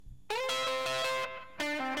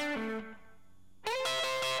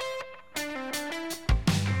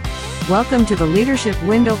Welcome to the Leadership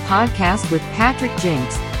Window podcast with Patrick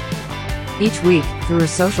Jinks. Each week, through a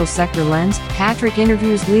social sector lens, Patrick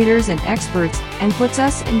interviews leaders and experts and puts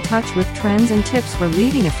us in touch with trends and tips for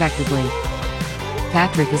leading effectively.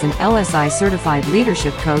 Patrick is an LSI certified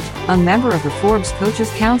leadership coach, a member of the Forbes Coaches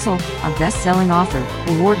Council, a best-selling author,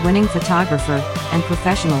 award-winning photographer, and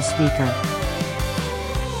professional speaker.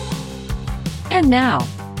 And now,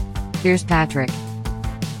 here's Patrick.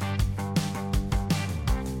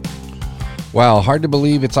 Wow, hard to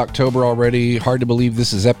believe it's October already. Hard to believe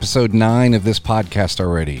this is episode 9 of this podcast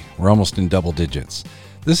already. We're almost in double digits.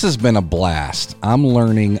 This has been a blast. I'm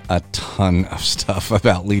learning a ton of stuff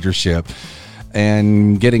about leadership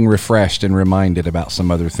and getting refreshed and reminded about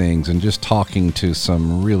some other things and just talking to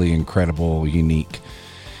some really incredible, unique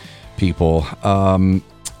people.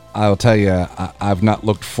 I'll tell you, I've not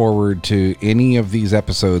looked forward to any of these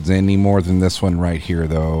episodes any more than this one right here,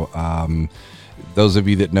 though. Those of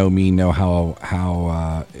you that know me know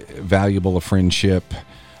how valuable a friendship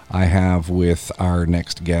I have with our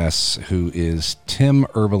next guest, who is Tim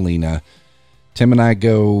Ervolina. Tim and I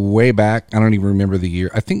go way back. I don't even remember the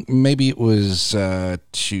year. I think maybe it was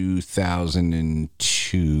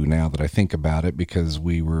 2002 now that I think about it, because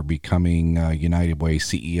we were becoming United Way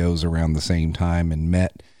CEOs around the same time and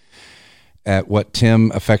met at what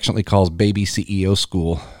Tim affectionately calls baby CEO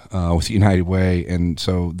school with United Way. And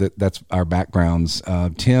so that's our backgrounds.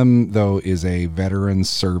 Tim, though, is a veteran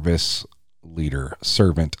service leader,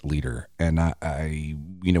 servant leader. And I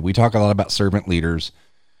we talk a lot about servant leaders.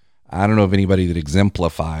 I don't know of anybody that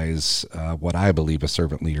exemplifies what I believe a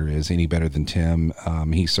servant leader is any better than Tim.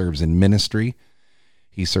 He serves in ministry.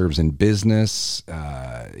 He serves in business.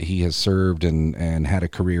 He has served and had a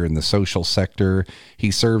career in the social sector.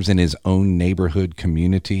 He serves in his own neighborhood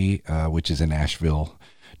community, which is in Asheville,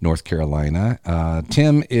 North Carolina.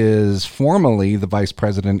 Tim is formerly the vice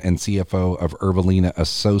president and CFO of Ervolina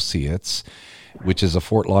Associates, which is a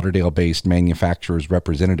Fort Lauderdale-based manufacturer's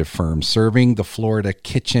representative firm serving the Florida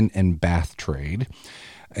kitchen and bath trade.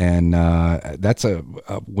 And that's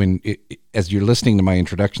as you're listening to my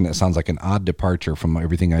introduction, that sounds like an odd departure from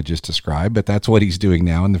everything I just described, but that's what he's doing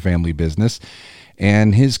now in the family business.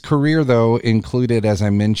 And his career, though, included, as I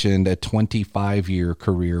mentioned, a 25-year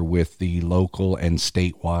career with the local and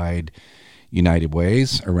statewide United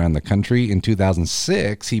Ways around the country. In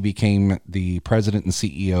 2006, he became the president and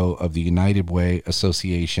CEO of the United Way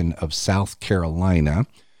Association of South Carolina,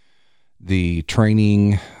 the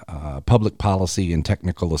training, public policy, and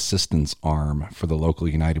technical assistance arm for the local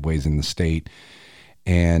United Ways in the state.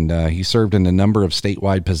 And he served in a number of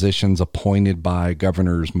statewide positions appointed by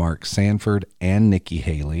Governors Mark Sanford and Nikki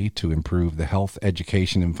Haley to improve the health,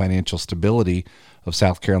 education, and financial stability of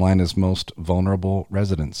South Carolina's most vulnerable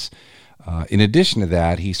residents. In addition to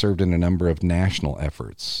that, he served in a number of national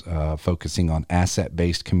efforts, focusing on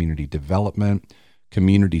asset-based community development,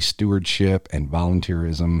 community stewardship, and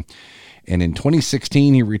volunteerism. And in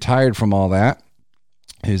 2016, he retired from all that,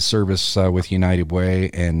 his service with United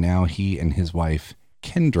Way, and now he and his wife,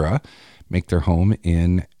 Kendra, make their home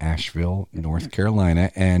in Asheville, North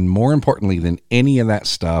Carolina. And more importantly than any of that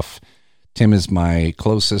stuff, Tim is my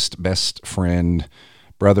closest best friend,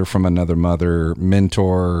 brother from another mother,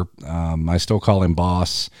 mentor. I still call him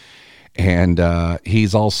boss. And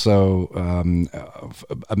he's also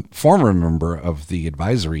a former member of the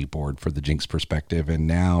advisory board for the Jinx Perspective, and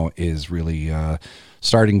now is really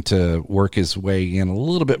starting to work his way in a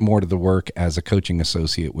little bit more to the work as a coaching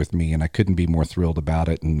associate with me. And I couldn't be more thrilled about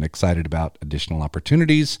it and excited about additional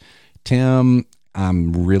opportunities. Tim,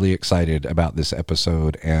 I'm really excited about this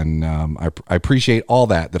episode, and I appreciate all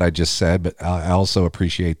that I just said, but I also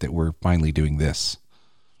appreciate that we're finally doing this.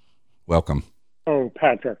 Welcome. Oh,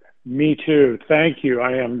 Patrick. Me too. Thank you.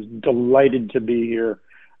 I am delighted to be here.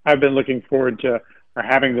 I've been looking forward to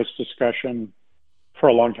having this discussion for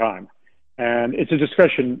a long time. And it's a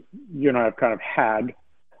discussion you and I have kind of had,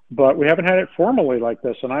 but we haven't had it formally like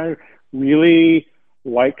this. And I really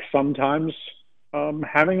like sometimes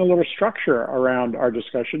having a little structure around our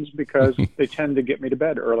discussions, because they tend to get me to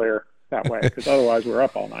bed earlier that way, because otherwise we're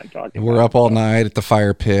up all night talking. We're up all night at the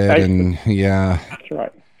fire pit. Yeah. That's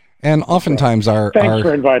right. And oftentimes Thanks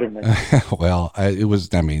for inviting me. Well,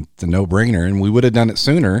 it's a no-brainer, and we would have done it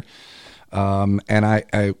sooner. And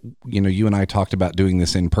I, you and I talked about doing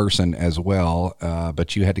this in person as well,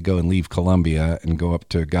 but you had to go and leave Columbia and go up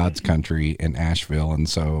to God's country in Asheville. And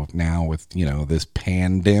so now with, this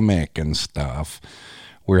pandemic and stuff,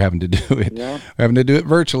 we're having to do it. Yeah. We're having to do it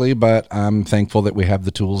virtually, but I'm thankful that we have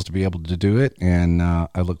the tools to be able to do it. And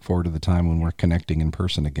I look forward to the time when we're connecting in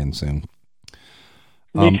person again soon.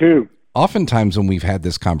 Me too. Oftentimes when we've had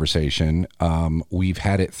this conversation, we've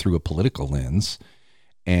had it through a political lens,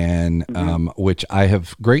 and which I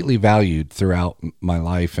have greatly valued throughout my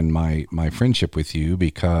life and my friendship with you,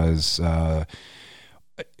 because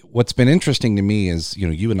what's been interesting to me is,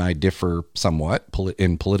 you and I differ somewhat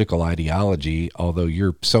in political ideology, although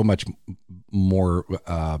you're so much more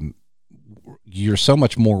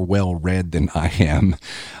well read than I am.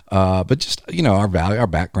 But just, our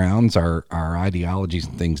backgrounds, our ideologies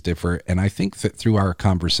and things differ. And I think that through our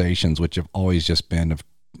conversations, which have always just been of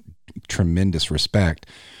tremendous respect,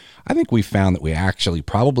 I think we found that we actually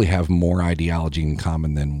probably have more ideology in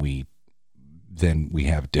common than we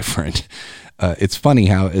have different. It's funny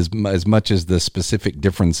how as much as the specific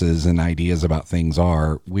differences and ideas about things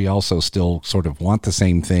are, we also still sort of want the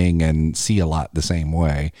same thing and see a lot the same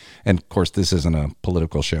way. And of course, this isn't a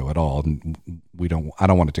political show at all. I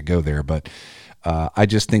don't want it to go there, but I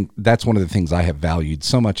just think that's one of the things I have valued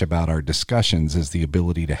so much about our discussions, is the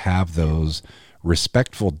ability to have those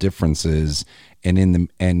respectful differences, and in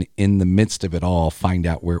the midst of it all, find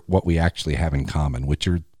out what we actually have in common, which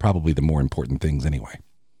are probably the more important things anyway.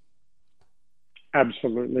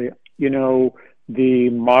 Absolutely. The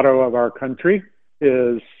motto of our country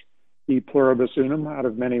is e pluribus unum, out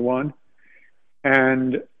of many one.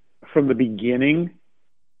 And from the beginning,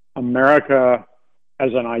 America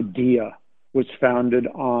as an idea was founded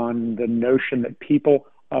on the notion that people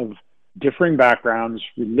of differing backgrounds,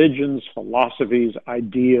 religions, philosophies,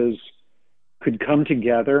 ideas could come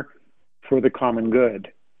together for the common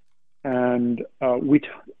good. And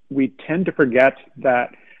we tend to forget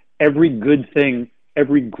that every good thing,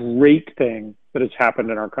 every great thing that has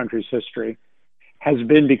happened in our country's history has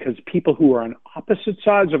been because people who are on opposite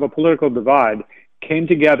sides of a political divide came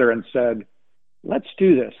together and said, let's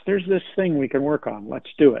do this. There's this thing we can work on. Let's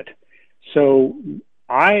do it. So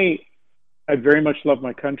I very much love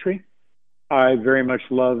my country. I very much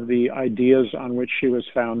love the ideas on which she was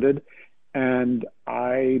founded. And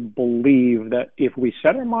I believe that if we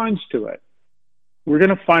set our minds to it, we're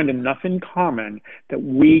going to find enough in common that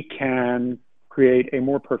we can create a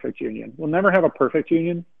more perfect union. We'll never have a perfect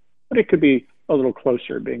union, but it could be a little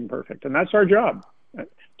closer to being perfect. And that's our job,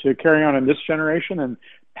 to carry on in this generation and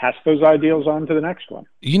pass those ideals on to the next one.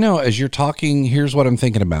 As you're talking, here's what I'm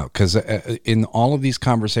thinking about, because in all of these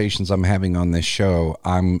conversations I'm having on this show,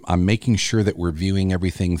 I'm making sure that we're viewing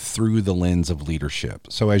everything through the lens of leadership.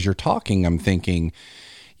 So as you're talking, I'm thinking,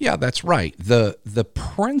 yeah, that's right. The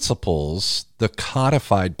principles, the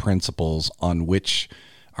codified principles on which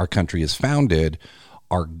our country is founded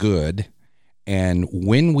are good. And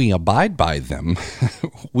when we abide by them,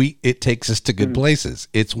 it takes us to good places.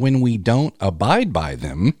 It's when we don't abide by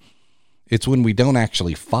them, it's when we don't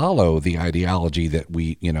actually follow the ideology that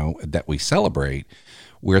we celebrate,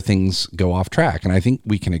 where things go off track. And I think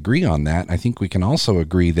we can agree on that. I think we can also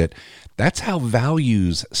agree that that's how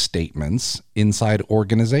values statements inside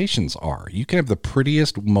organizations are. You can have the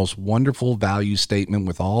prettiest, most wonderful value statement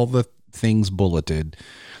with all the things bulleted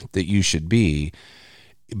that you should be,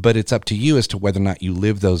 but it's up to you as to whether or not you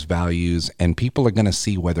live those values, and people are going to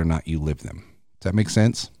see whether or not you live them. Does that make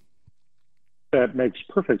sense? That makes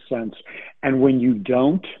perfect sense. And when you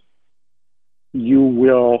don't, you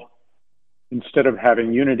will, instead of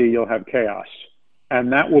having unity, you'll have chaos.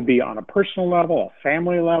 And that will be on a personal level, a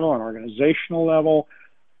family level, an organizational level,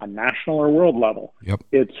 a national or world level. Yep.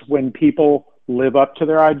 It's when people live up to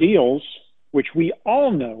their ideals, which we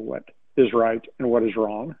all know what is right and what is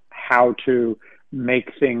wrong, how to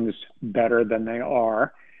make things better than they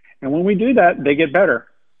are. And when we do that, they get better.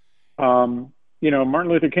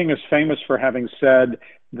 Martin Luther King is famous for having said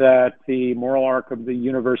that the moral arc of the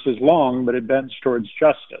universe is long, but it bends towards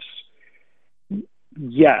justice.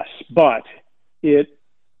 Yes, but it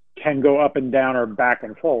can go up and down or back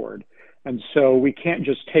and forward. And so we can't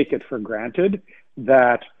just take it for granted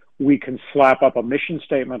that we can slap up a mission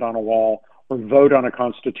statement on a wall or vote on a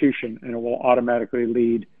constitution and it will automatically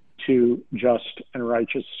lead to just and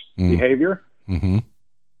righteous behavior. Mm-hmm.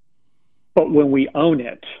 But when we own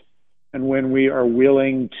it, and when we are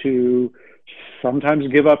willing to sometimes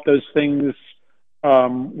give up those things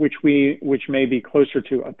which may be closer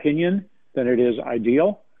to opinion than it is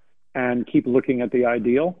ideal, and keep looking at the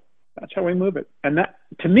ideal, that's how we move it. And that,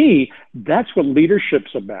 to me, that's what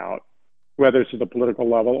leadership's about, whether it's at the political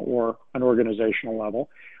level or an organizational level.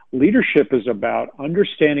 Leadership is about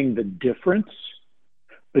understanding the difference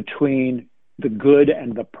between the good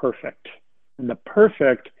and the perfect. And the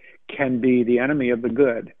perfect can be the enemy of the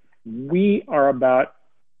good. We are about,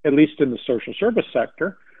 at least in the social service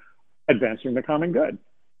sector, advancing the common good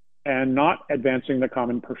and not advancing the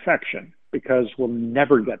common perfection. because we'll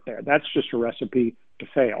never get there. That's just a recipe to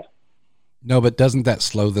fail. No, but doesn't that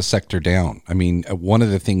slow the sector down? I mean, one of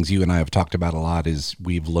the things you and I have talked about a lot is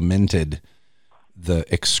we've lamented the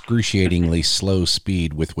excruciatingly slow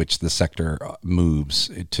speed with which the sector moves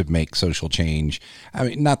to make social change. I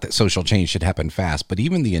mean, not that social change should happen fast, but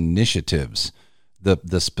even the initiatives,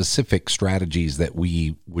 the specific strategies that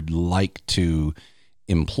we would like to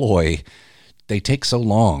employ, they take so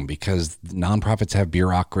long because nonprofits have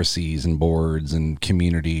bureaucracies and boards and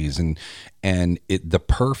communities, and the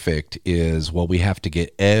perfect is, well, we have to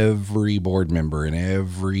get every board member and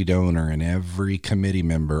every donor and every committee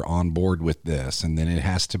member on board with this, and then it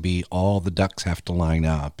has to be, all the ducks have to line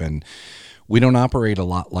up. And we don't operate a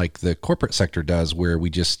lot like the corporate sector does, where we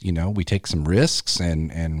just, we take some risks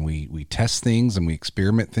and we test things and we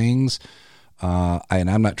experiment things. And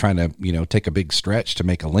I'm not trying to, take a big stretch to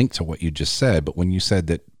make a link to what you just said, but when you said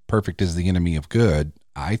that perfect is the enemy of good,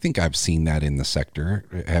 I think I've seen that in the sector.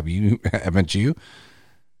 Haven't you?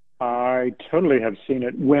 I totally have seen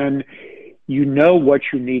it. When you know what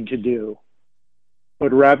you need to do,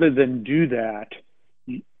 but rather than do that,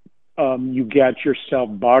 you get yourself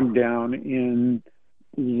bogged down in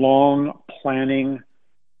long planning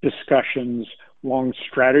discussions, long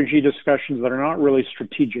strategy discussions that are not really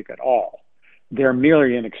strategic at all. They're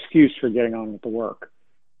merely an excuse for getting on with the work.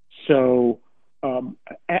 So,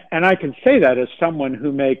 and I can say that as someone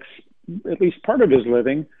who makes at least part of his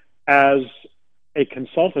living as a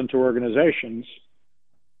consultant to organizations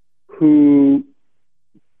who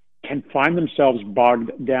can find themselves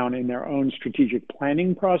bogged down in their own strategic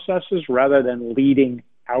planning processes rather than leading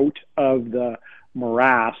out of the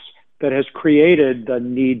morass that has created the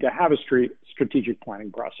need to have a strategic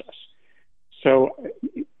planning process. So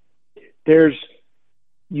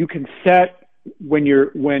you can set,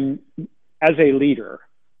 when as a leader,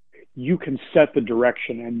 you can set the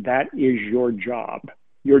direction, and that is your job.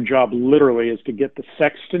 Your job literally is to get the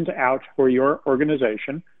sextant out for your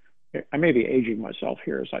organization. I may be aging myself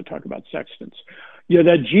here as I talk about sextants. The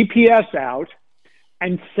GPS out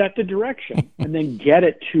and set the direction and then get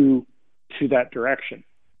it to that direction.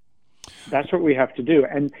 That's what we have to do.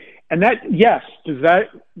 And that, yes, does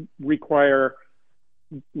that require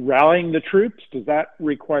rallying the troops? Does that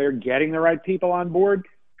require getting the right people on board?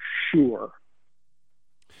 Sure.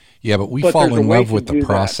 Yeah, but we fall in love with the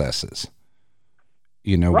processes.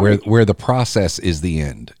 Right. where the process is the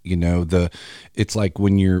end. It's like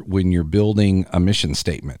when you're building a mission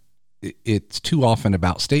statement, it's too often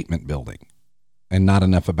about statement building and not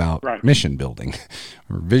enough about mission building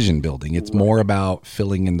or vision building. It's more about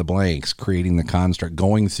filling in the blanks, creating the construct,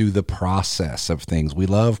 going through the process of things. We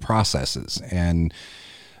love processes. And,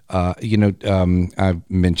 I've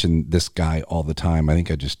mentioned this guy all the time. I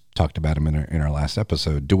think I just talked about him in our last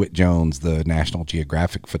episode. DeWitt Jones, the National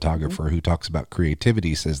Geographic photographer who talks about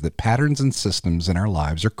creativity, says that patterns and systems in our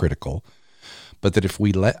lives are critical, but that if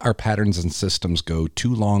we let our patterns and systems go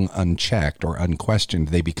too long unchecked or unquestioned,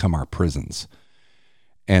 they become our prisons.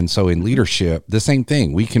 And so in leadership, the same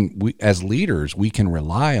thing. We as leaders, we can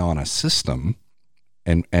rely on a system,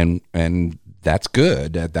 and that's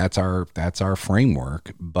good. That's our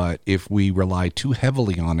framework. But if we rely too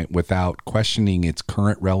heavily on it without questioning its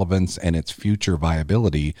current relevance and its future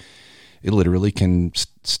viability, it literally can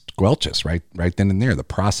squelch us right then and there. The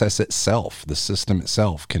process itself, the system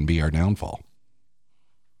itself, can be our downfall.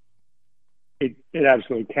 It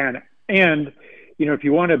absolutely can. And if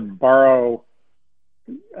you want to borrow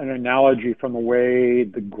an analogy from the way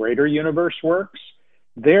the greater universe works,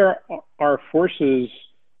 there are forces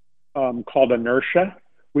called inertia,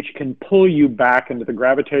 which can pull you back into the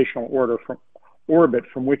gravitational orbit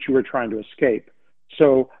from which you were trying to escape.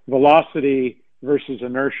 So velocity versus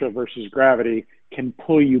inertia versus gravity can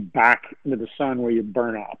pull you back into the sun where you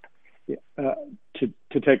burn up.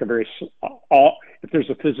 To take a very if there's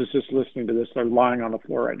a physicist listening to this, they're lying on the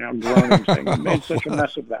floor right now groaning, saying, "I made such a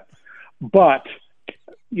mess of that." But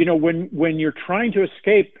when you're trying to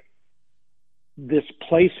escape this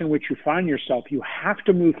place in which you find yourself, you have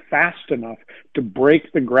to move fast enough to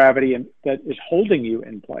break the gravity that is holding you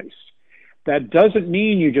in place. That doesn't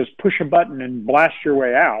mean you just push a button and blast your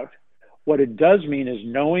way out. What it does mean is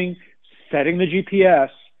setting the GPS,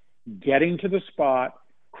 getting to the spot,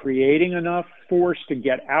 creating enough force to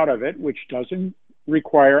get out of it, which doesn't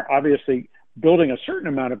require, obviously, building a certain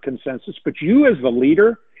amount of consensus, but you as the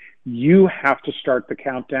leader, you have to start the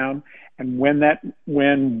countdown. And when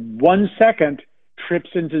 1 second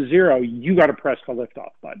trips into zero, you got to press the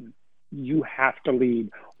liftoff button. You have to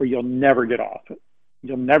lead, or you'll never get off it.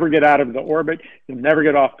 You'll never get out of the orbit. You'll never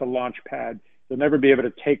get off the launch pad. You'll never be able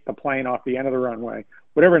to take the plane off the end of the runway.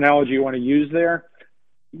 Whatever analogy you want to use there,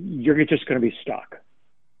 you're just going to be stuck.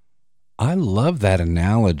 I love that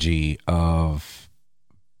analogy of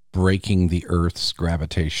breaking the Earth's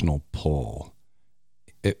gravitational pull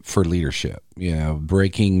for leadership,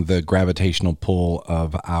 breaking the gravitational pull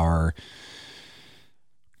of our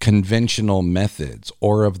conventional methods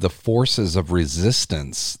or of the forces of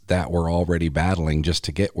resistance that we're already battling just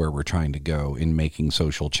to get where we're trying to go in making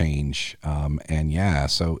social change.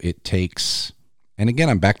 So it takes, and again,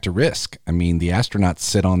 I'm back to risk. I mean, the astronauts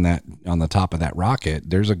sit on the top of that rocket.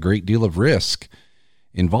 There's a great deal of risk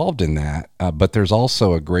involved in that, but there's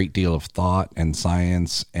also a great deal of thought and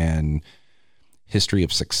science and history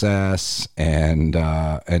of success and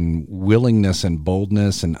willingness and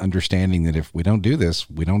boldness and understanding that if we don't do this,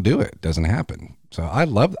 we don't do it. It doesn't happen. So I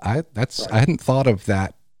hadn't thought of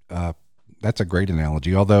that. That's a great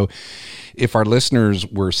analogy. Although if our listeners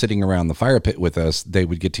were sitting around the fire pit with us, they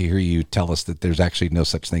would get to hear you tell us that there's actually no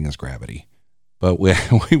such thing as gravity. But we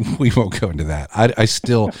won't go into that.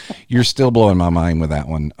 You're still blowing my mind with that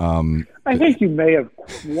one. I think you may have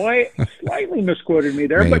slightly misquoted me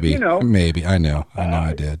there, maybe, but maybe I know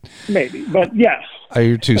I did. Maybe, but yes,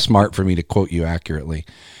 you're too smart for me to quote you accurately.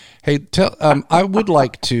 Hey, I would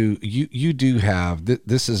like to. You do have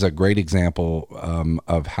this is a great example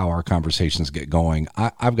of how our conversations get going.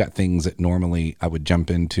 I've got things that normally I would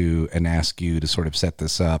jump into and ask you to sort of set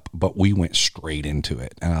this up, but we went straight into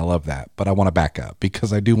it, and I love that. But I want to back up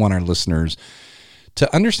because I do want our listeners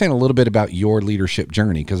to understand a little bit about your leadership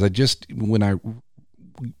journey. Because when I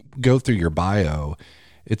go through your bio,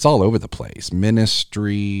 it's all over the place: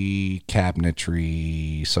 ministry,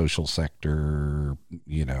 cabinetry, social sector,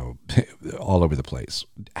 all over the place.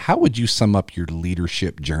 How would you sum up your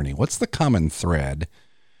leadership journey? What's the common thread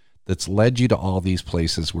that's led you to all these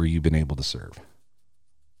places where you've been able to serve?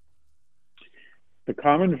 The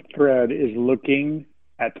common thread is looking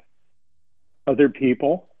at other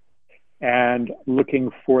people and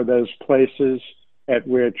looking for those places at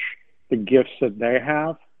which the gifts that they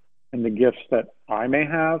have and the gifts that I may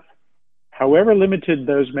have, however limited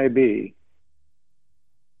those may be,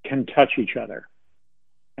 can touch each other.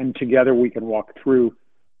 And together we can walk through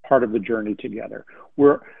part of the journey together.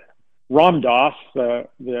 Ram Dass,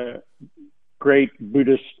 the great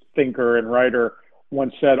Buddhist thinker and writer,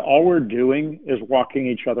 once said, all we're doing is walking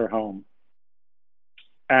each other home.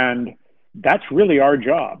 And that's really our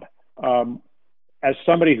job. As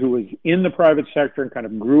somebody who was in the private sector and kind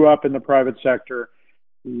of grew up in the private sector,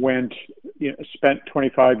 spent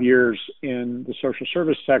 25 years in the social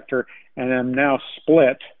service sector, and am now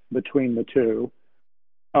split between the two.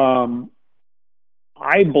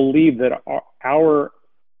 I believe that our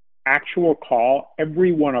actual call,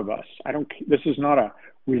 every one of us, this is not a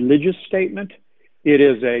religious statement. It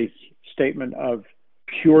is a statement of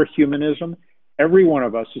pure humanism. Every one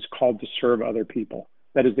of us is called to serve other people.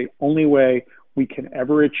 That is the only way we can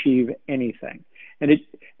ever achieve anything.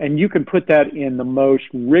 And you can put that in the most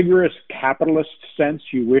rigorous capitalist sense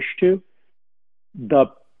you wish to. The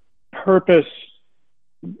purpose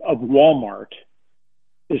of Walmart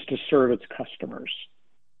is to serve its customers.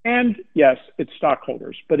 And yes, its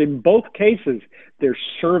stockholders. But in both cases, there's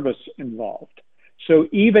service involved. So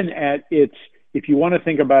even if you want to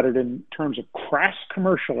think about it in terms of crass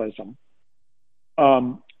commercialism,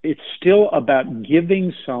 it's still about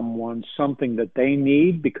giving someone something that they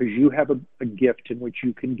need because you have a gift in which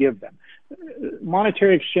you can give them.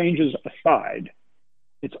 Monetary exchanges aside,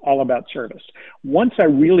 it's all about service. Once I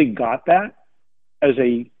really got that as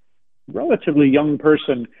a relatively young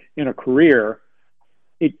person in a career,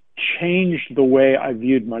 it changed the way I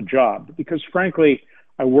viewed my job. Because frankly,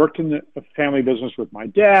 I worked in the family business with my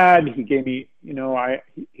dad. He gave me,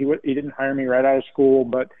 he didn't hire me right out of school,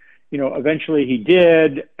 but eventually he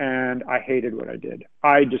did, and I hated what I did.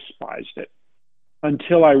 I despised it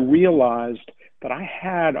until I realized that I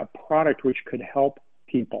had a product which could help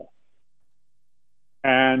people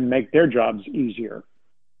and make their jobs easier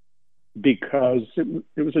because it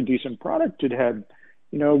was a decent product. It had,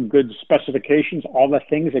 good specifications, all the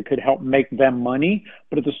things that could help make them money.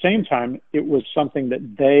 But at the same time, it was something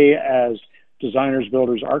that they, as designers,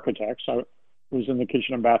 builders, architects, I was in the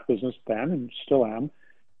kitchen and bath business then and still am,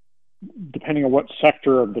 depending on what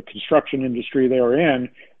sector of the construction industry they were in,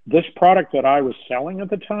 this product that I was selling at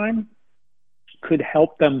the time could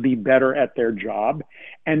help them be better at their job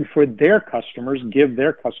and for their customers, give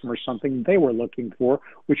their customers something they were looking for,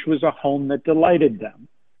 which was a home that delighted them.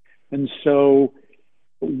 And so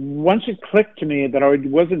once it clicked to me that I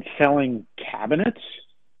wasn't selling cabinets,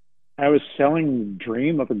 I was selling the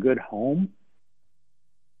dream of a good home,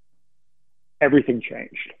 everything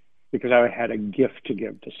changed. Because I had a gift to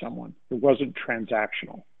give to someone. It wasn't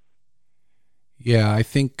transactional. Yeah, I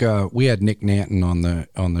think we had Nick Nanton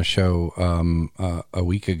on the show a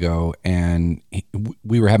week ago, and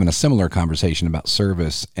we were having a similar conversation about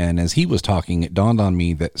service. And as he was talking, it dawned on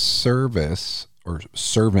me that service or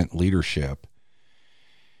servant leadership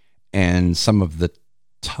and some of the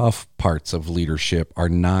tough parts of leadership are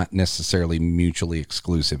not necessarily mutually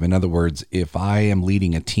exclusive. In other words, if I am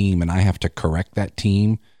leading a team and I have to correct that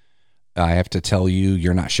team, I have to tell you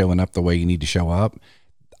you're not showing up the way you need to show up.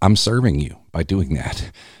 I'm serving you by doing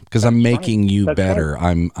that because I'm making you better.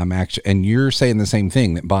 Right. I'm actually, and you're saying the same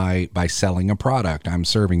thing, that by selling a product, I'm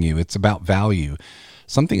serving you. It's about value.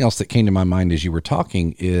 Something else that came to my mind as you were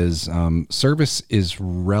talking is service is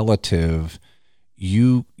relative.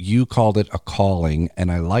 You called it a calling,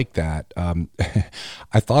 and I like that.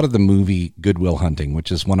 I thought of the movie Good Will Hunting,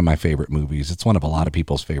 which is one of my favorite movies. It's one of a lot of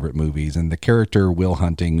people's favorite movies, and the character Will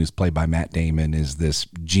Hunting, who's played by Matt Damon, is this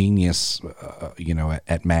genius,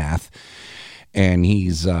 at math. And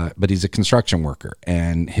he's a construction worker,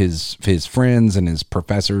 and his friends and his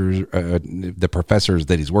professors, the professors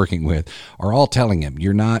that he's working with, are all telling him,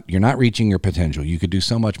 you're not reaching your potential. You could do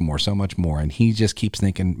so much more. And he just keeps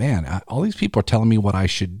thinking, man, all these people are telling me what I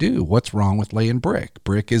should do. What's wrong with laying brick?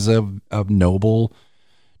 Brick is a noble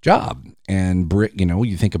job, and brick,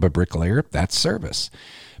 you think of a bricklayer, that's service.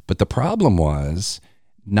 But the problem was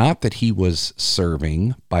not that he was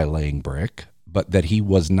serving by laying brick, but that he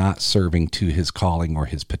was not serving to his calling or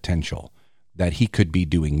his potential, that he could be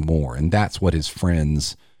doing more. And that's what his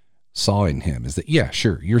friends saw in him, is that, yeah,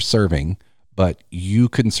 sure, you're serving, but you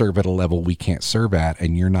can serve at a level we can't serve at,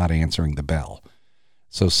 and you're not answering the bell.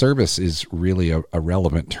 So service is really a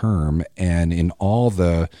relevant term. And in all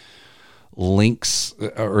the links,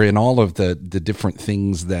 or in all of the different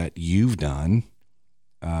things that you've done,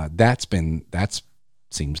 that's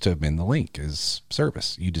seems to have been the link, is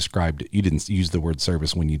service. You didn't use the word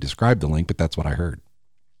service when you described the link, but that's what I heard.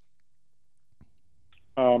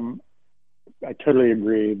 I totally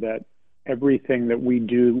agree that everything that we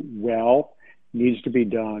do well needs to be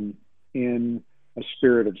done in a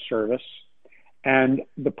spirit of service. And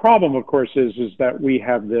the problem, of course, is that we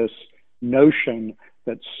have this notion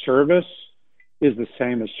that service is the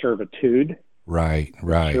same as servitude. Right.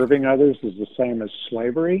 Serving others is the same as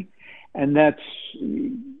slavery. And that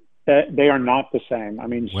they are not the same. I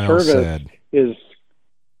mean, well service said. Is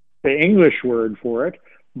the English word for it,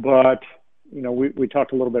 but we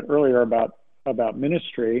talked a little bit earlier about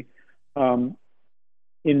ministry. In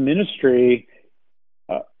ministry,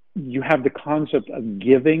 you have the concept of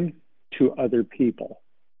giving to other people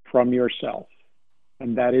from yourself,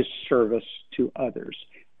 and that is service to others,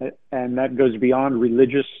 and that goes beyond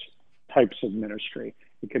religious types of ministry.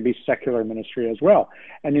 It can be secular ministry as well.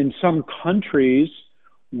 And in some countries,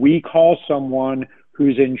 we call someone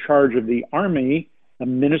who's in charge of the army a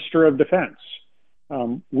minister of defense.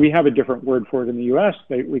 We have a different word for it in the U.S.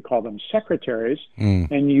 We call them secretaries.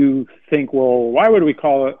 And you think, well, why would we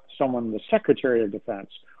call someone the secretary of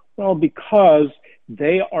defense? Well, because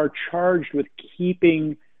they are charged with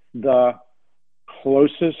keeping the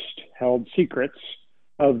closest held secrets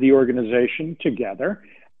of the organization together,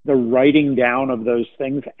 the writing down of those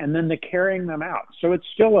things, and then the carrying them out. So it's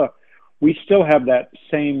we still have that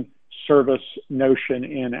same service notion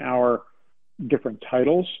in our different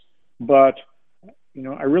titles, but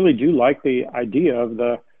I really do like the idea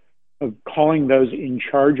of calling those in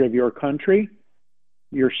charge of your country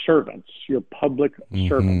your servants, your public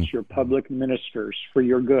servants, your public ministers for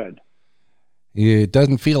your good. It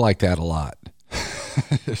doesn't feel like that a lot.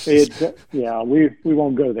 We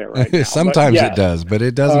won't go there right now. Sometimes it does, but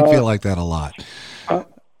it doesn't feel like that a lot.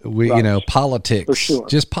 Politics, for sure.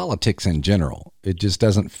 Just politics in general, it just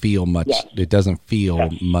doesn't feel much. Yes. It doesn't feel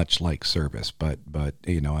much like service, but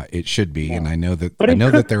it should be. Yeah. And I know that they're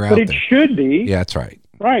out there. But it should be. Yeah, that's right.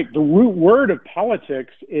 Right. The root word of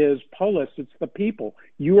politics is polis. It's the people.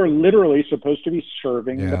 You are literally supposed to be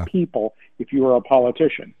serving the people if you are a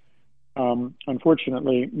politician.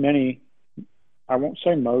 Unfortunately, many, I won't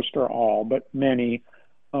say most or all, but many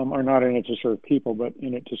are not in it to serve people, but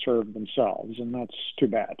in it to serve themselves. And that's too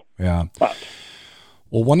bad. Yeah.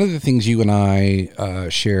 Well, one of the things you and I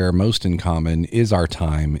share most in common is our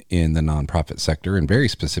time in the nonprofit sector, and very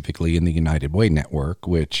specifically in the United Way Network,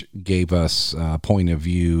 which gave us a point of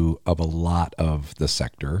view of a lot of the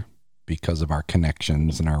sector because of our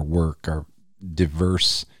connections and our work, our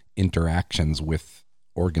diverse interactions with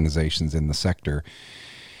organizations in the sector.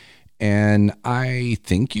 And I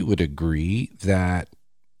think you would agree that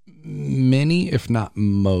many, if not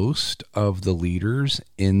most, of the leaders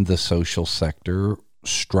in the social sector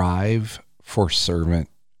strive for servant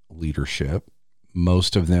leadership.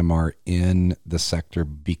 Most of them are in the sector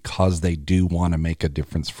because they do want to make a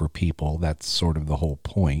difference for people. That's sort of the whole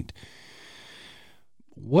point.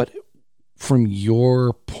 What, from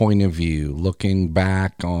your point of view, looking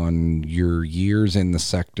back on your years in the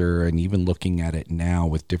sector and even looking at it now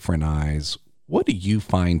with different eyes, what do you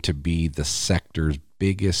find to be the sector's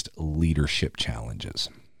biggest leadership challenges?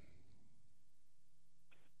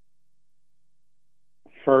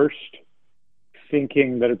 First,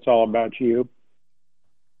 thinking that it's all about you.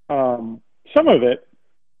 Some of it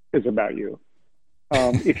is about you.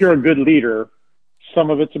 If you're a good leader, some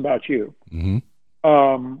of it's about you. Mm-hmm.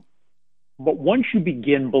 But once you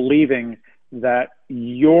begin believing that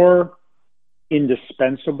you're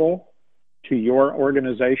indispensable to your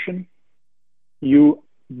organization, you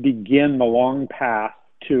begin the long path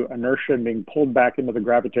to inertia and being pulled back into the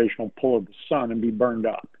gravitational pull of the sun and be burned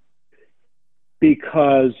up.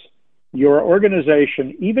 Because your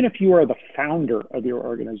organization, even if you are the founder of your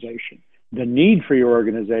organization, the need for your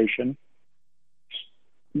organization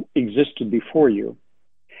existed before you,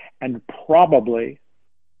 and probably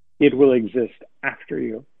it will exist after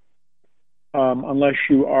you, unless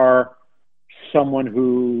you are someone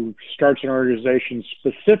who starts an organization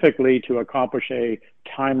specifically to accomplish a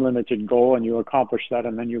time-limited goal, and you accomplish that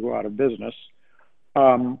and then you go out of business.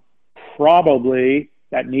 Probably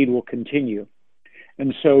that need will continue.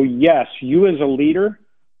 And so, yes, you as a leader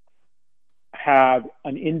have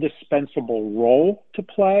an indispensable role to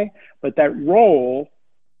play, but that role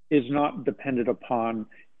is not dependent upon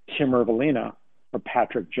Tim Ervolina or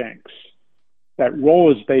Patrick Jenks. That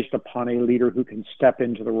role is based upon a leader who can step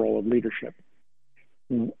into the role of leadership.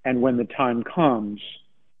 And when the time comes,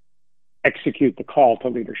 execute the call to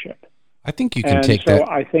leadership. I think you can and take so that.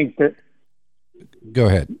 I think that. Go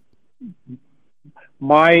ahead.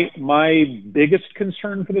 My biggest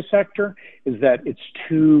concern for the sector is that it's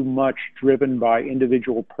too much driven by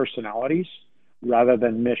individual personalities rather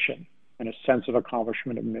than mission and a sense of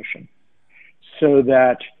accomplishment of mission. So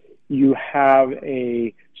that you have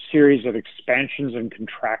a series of expansions and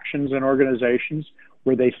contractions in organizations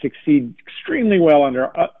where they succeed extremely well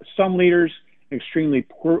under some leaders, extremely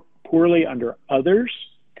poorly under others.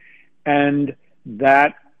 And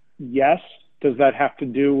that, yes, does that have to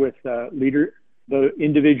do with the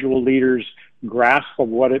individual leader's grasp of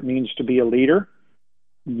what it means to be a leader?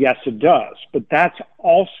 Yes, it does. But that's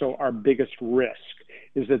also our biggest risk,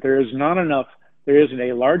 is that there isn't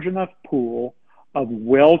a large enough pool of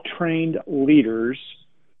well-trained leaders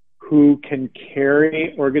who can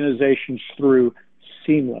carry organizations through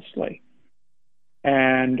seamlessly.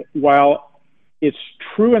 And while it's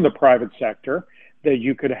true in the private sector that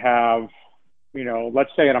you could have, let's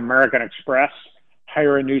say an American Express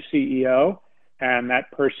hire a new CEO, and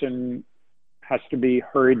that person has to be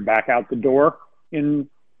hurried back out the door and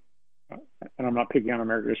I'm not picking on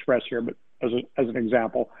American Express here, but as an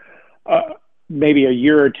example, maybe a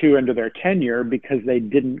year or two into their tenure because they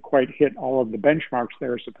didn't quite hit all of the benchmarks they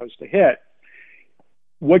were supposed to hit.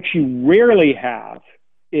 What you rarely have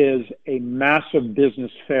is a massive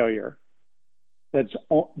business failure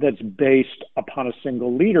that's based upon a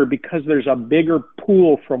single leader, because there's a bigger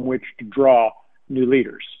pool from which to draw new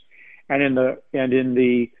leaders. And in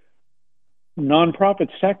the nonprofit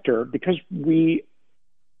sector, because we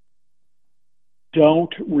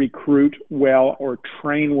don't recruit well or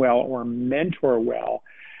train well or mentor well,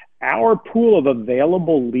 our pool of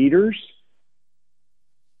available leaders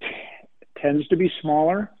tends to be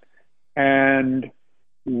smaller, and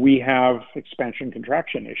we have expansion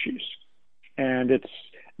contraction issues. And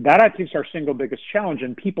that I think is our single biggest challenge,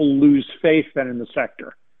 and people lose faith then in the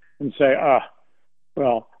sector and say,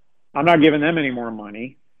 well, I'm not giving them any more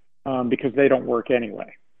money because they don't work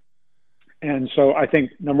anyway. And so I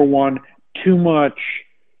think, number one, too much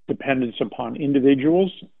dependence upon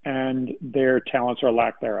individuals and their talents or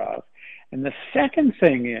lack thereof. And the second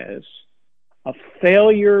thing is a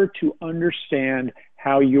failure to understand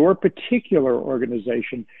how your particular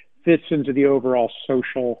organization fits into the overall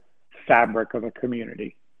social fabric of a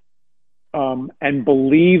community. And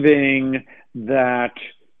believing that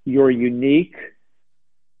you're unique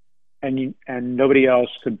and nobody else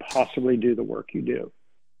could possibly do the work you do.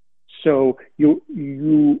 So you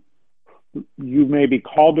may be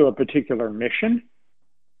called to a particular mission,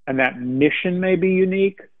 and that mission may be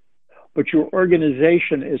unique, but your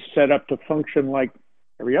organization is set up to function like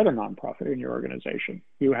every other nonprofit in your organization.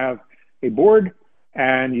 You have a board,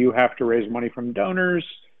 and you have to raise money from donors,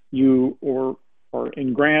 or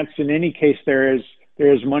in grants. In any case, there is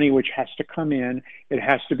money which has to come in. It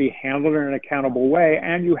has to be handled in an accountable way,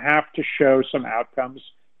 and you have to show some outcomes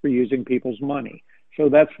for using people's money. So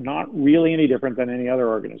that's not really any different than any other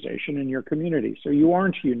organization in your community. So you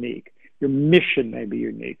aren't unique. Your mission may be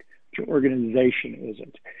unique, but your organization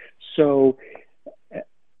isn't. So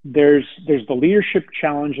there's the leadership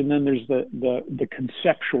challenge, and then there's the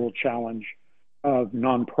conceptual challenge of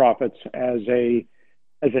nonprofits as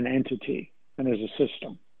an entity and as a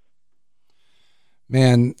system.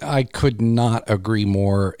 Man, I could not agree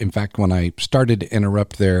more. In fact, when I started to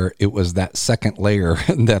interrupt there, it was that second layer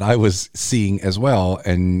that I was seeing as well,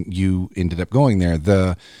 and you ended up going there.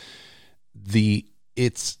 The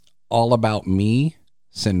it's all about me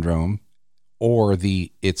syndrome, or the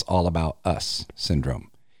it's all about us syndrome.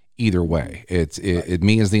 Either way, it's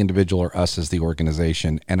me as the individual or us as the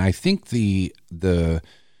organization. And I think the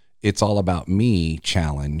it's all about me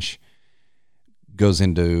challenge goes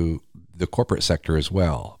into the corporate sector as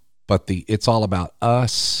well. But the it's all about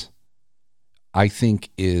us, I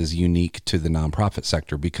think, is unique to the nonprofit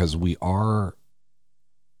sector, because we are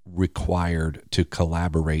required to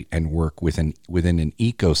collaborate and work within an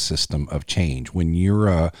ecosystem of change. When you're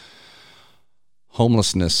a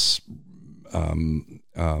homelessness,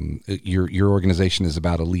 your organization is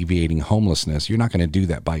about alleviating homelessness, you're not going to do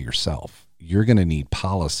that by yourself. You're going to need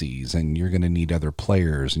policies, and you're going to need other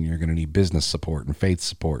players, and you're going to need business support and faith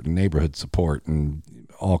support and neighborhood support and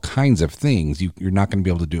all kinds of things. You're not going to be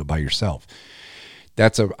able to do it by yourself.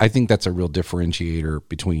 I think that's a real differentiator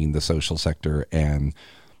between the social sector and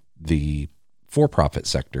the for-profit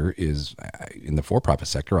sector. Is in the for-profit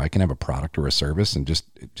sector, I can have a product or a service and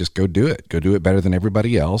just go do it better than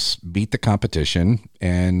everybody else, beat the competition,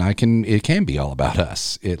 and it can be all about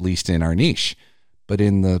us, at least in our niche. But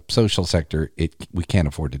in the social sector, we can't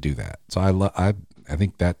afford to do that. So I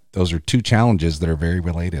think that those are two challenges that are very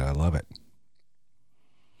related. I love it.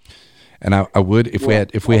 And I would, if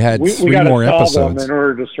we had three more episodes in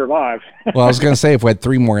order to survive. Well, I was going to say, if we had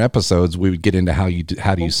 3 more episodes, we would get into how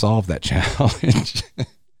do you solve that challenge.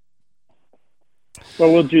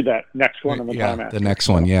 Well, we'll do that next one. The next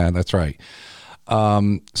one. Yeah, that's right.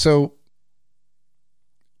 So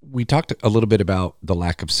we talked a little bit about the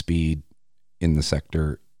lack of speed in the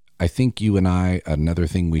sector. I think you and I, another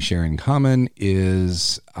thing we share in common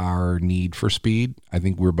is our need for speed. I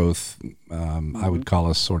think we're both, I would call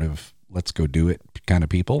us sort of let's go do it kind of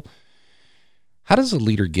people. How does a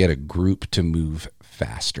leader get a group to move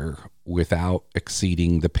faster without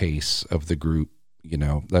exceeding the pace of the group? You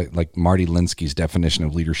know, like Marty Linsky's definition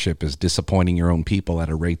of leadership is disappointing your own people at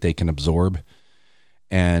a rate they can absorb.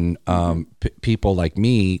 And people like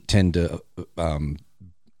me tend to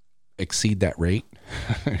exceed that rate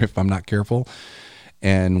if I'm not careful.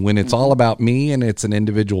 And when it's all about me and it's an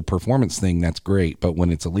individual performance thing, that's great. But when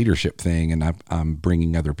it's a leadership thing and I'm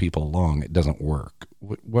bringing other people along, it doesn't work.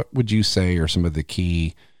 What would you say are some of the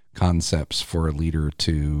key concepts for a leader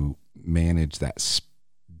to manage that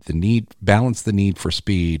balance the need for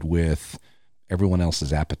speed with everyone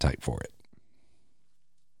else's appetite for it?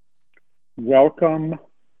 Welcome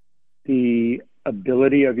the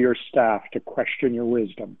ability of your staff to question your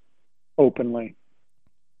wisdom openly.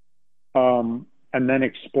 And then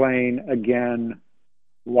explain again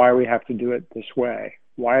why we have to do it this way,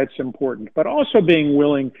 why it's important, but also being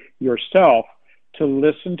willing yourself to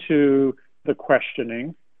listen to the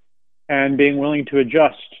questioning and being willing to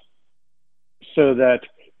adjust so that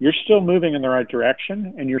you're still moving in the right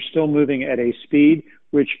direction and you're still moving at a speed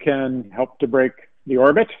which can help to break the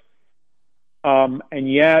orbit.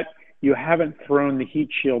 And yet you haven't thrown the heat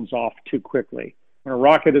shields off too quickly. When a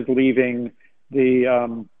rocket is leaving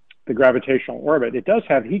the gravitational orbit, it does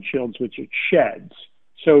have heat shields which it sheds.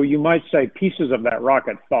 So you might say pieces of that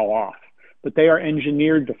rocket fall off, but they are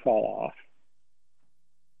engineered to fall off.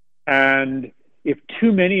 And if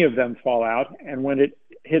too many of them fall out, and when it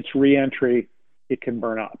hits reentry, it can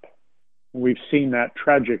burn up. We've seen that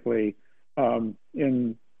tragically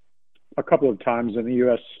in a couple of times in the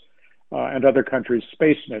U.S. And other countries'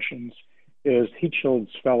 space missions, is heat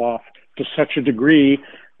shields fell off to such a degree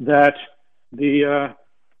that the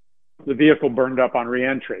vehicle burned up on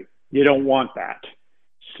reentry. You don't want that.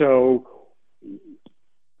 So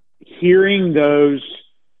hearing those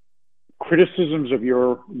criticisms of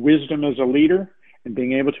your wisdom as a leader and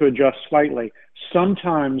being able to adjust slightly,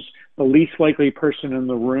 sometimes the least likely person in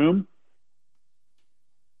the room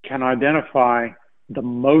can identify the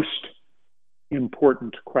most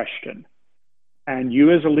important question. And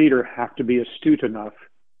you as a leader have to be astute enough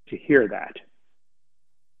to hear that.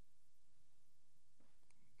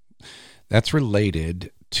 That's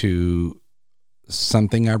related to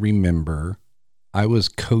something I remember. I was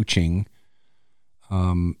coaching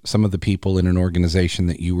some of the people in an organization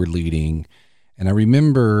that you were leading, and I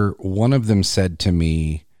remember one of them said to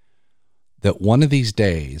me, that one of these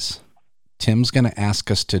days, Tim's going to ask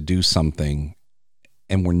us to do something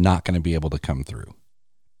and we're not going to be able to come through.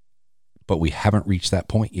 But we haven't reached that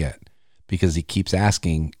point yet because he keeps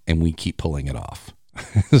asking and we keep pulling it off.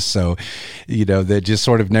 So, that just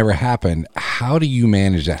sort of never happened. How do you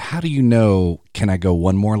manage that? How do you know, can I go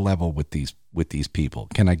one more level with these people?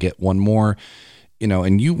 Can I get one more,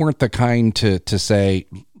 and you weren't the kind to say,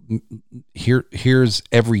 here's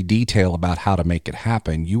every detail about how to make it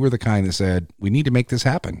happen. You were the kind that said, we need to make this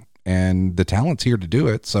happen and the talent's here to do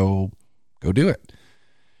it. So go do it.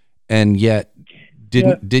 And yet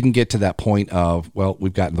didn't get to that point of, well,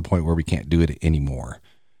 we've gotten to the point where we can't do it anymore.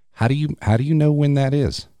 How do you know when that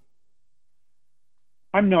is?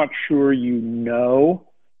 I'm not sure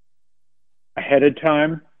ahead of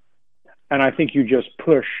time. And I think you just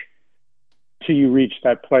push till you reach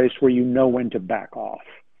that place where you know when to back off.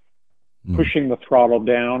 Pushing the throttle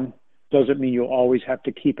down doesn't mean you'll always have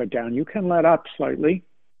to keep it down. You can let up slightly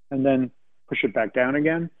and then push it back down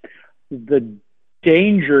again. The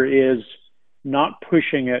danger is not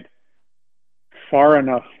pushing it far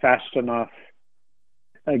enough, fast enough,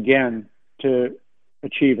 again, to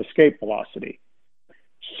achieve escape velocity.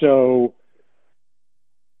 So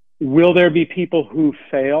will there be people who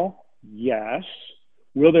fail? Yes.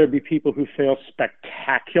 Will there be people who fail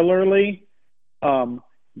spectacularly?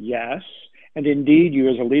 Yes. And indeed, you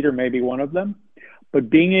as a leader may be one of them. But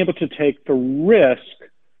being able to take the risk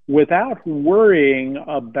without worrying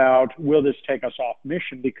about, will this take us off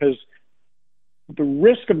mission? Because the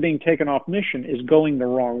risk of being taken off mission is going the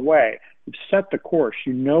wrong way. You've set the course.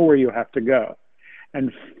 You know where you have to go.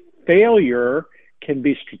 And failure can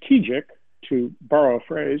be strategic, to borrow a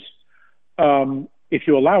phrase, if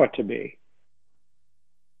you allow it to be.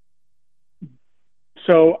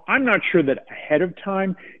 So I'm not sure that ahead of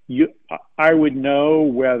time I would know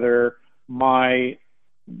whether my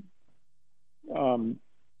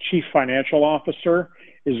chief financial officer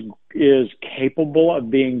is capable of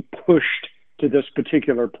being pushed to this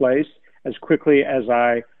particular place as quickly as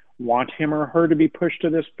I want him or her to be pushed to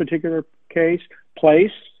this particular place.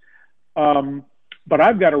 But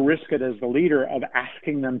I've got to risk it as the leader of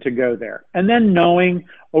asking them to go there. And then knowing,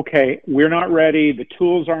 okay, we're not ready. The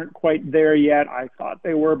tools aren't quite there yet. I thought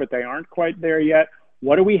they were, but they aren't quite there yet.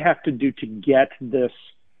 What do we have to do to get this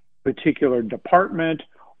particular department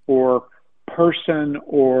or person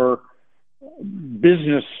or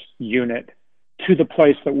business unit to the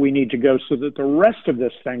place that we need to go so that the rest of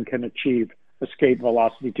this thing can achieve escape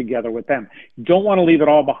velocity together with them? You don't want to leave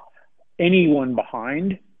anyone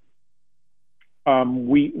behind.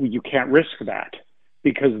 You can't risk that,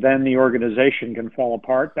 because then the organization can fall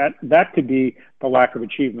apart. That could be the lack of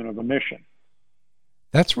achievement of a mission.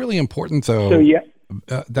 That's really important, though. So yeah,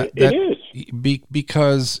 it is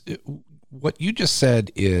because what you just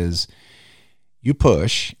said is you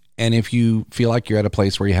push, and if you feel like you're at a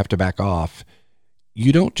place where you have to back off,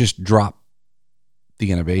 you don't just drop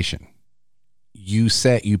the innovation. You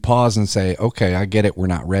pause and say, okay, I get it. We're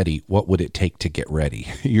not ready. What would it take to get ready?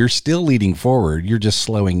 You're still leading forward. You're just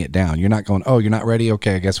slowing it down. You're not going, oh, you're not ready.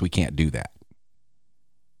 Okay, I guess we can't do that.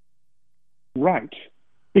 Right.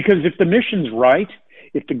 Because if the mission's right,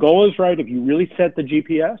 if the goal is right, if you really set the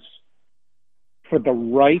GPS for the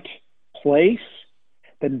right place,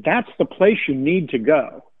 then that's the place you need to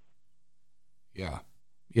go. Yeah.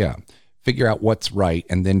 Yeah. Figure out what's right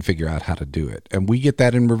and then figure out how to do it. And we get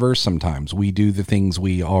that in reverse sometimes. We do the things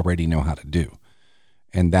we already know how to do.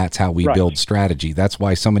 And that's how we build strategy. That's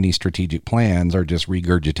why so many strategic plans are just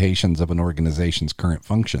regurgitations of an organization's current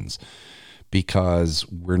functions, because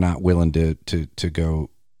we're not willing to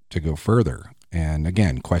go further. And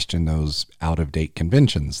again, question those out of date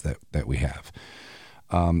conventions that we have.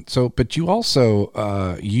 But you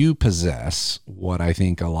also, you possess what I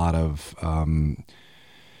think a lot of,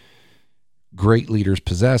 great leaders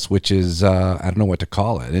possess, which is, I don't know what to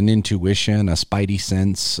call it, an intuition, a spidey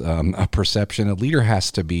sense, a perception. A leader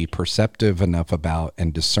has to be perceptive enough about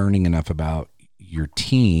and discerning enough about your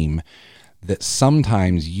team that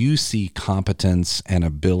sometimes you see competence and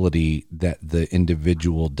ability that the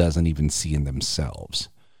individual doesn't even see in themselves.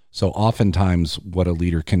 So oftentimes what a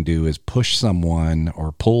leader can do is push someone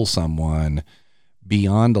or pull someone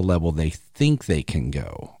beyond a level they think they can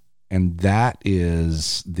go. And that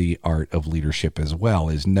is the art of leadership as well,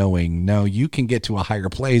 is knowing, no, you can get to a higher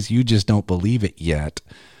place. You just don't believe it yet.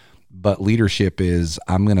 But leadership is,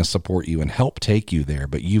 I'm going to support you and help take you there,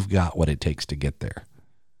 but you've got what it takes to get there.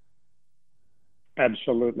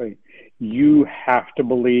 Absolutely. You have to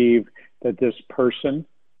believe that this person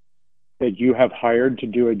that you have hired to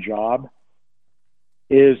do a job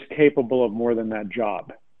is capable of more than that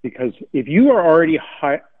job. Because if you are already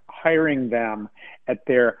hiring them at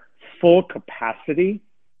their full capacity,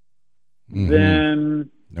 then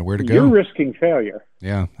nowhere to go. You're risking failure.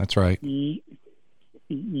 Yeah, that's right. You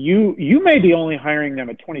may be only hiring them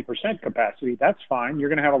at 20% capacity. That's fine. You're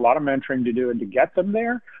going to have a lot of mentoring to do and to get them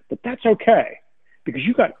there, but that's okay because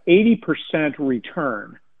you got 80%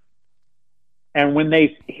 return. And when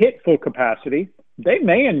they hit full capacity, they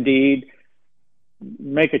may indeed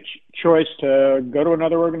make a choice to go to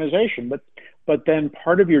another organization. But then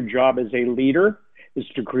part of your job as a leader is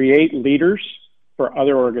to create leaders for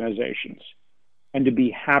other organizations and to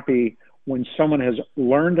be happy when someone has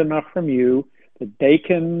learned enough from you that they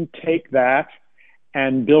can take that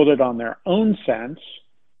and build it on their own sense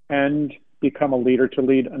and become a leader to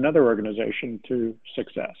lead another organization to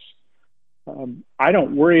success. I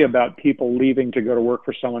don't worry about people leaving to go to work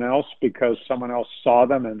for someone else because someone else saw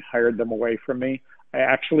them and hired them away from me. I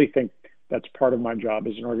actually think that's part of my job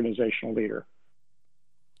as an organizational leader.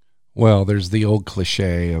 Well, there's the old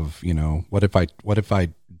cliche of, what if I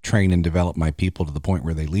train and develop my people to the point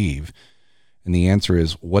where they leave? And the answer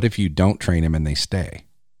is, what if you don't train them and they stay?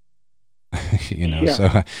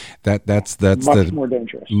 So that's much more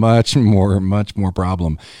dangerous, much more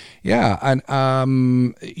problem. Yeah. And,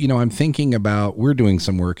 I'm thinking about, we're doing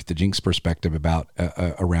some work at the Jinx Perspective about,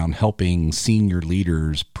 around helping senior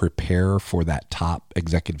leaders prepare for that top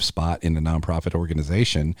executive spot in a nonprofit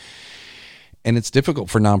organization. And it's difficult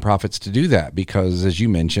for nonprofits to do that because, as you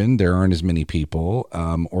mentioned, there aren't as many people.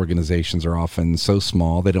 Organizations are often so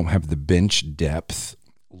small, they don't have the bench depth,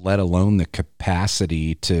 let alone the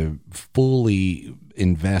capacity to fully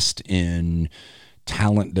invest in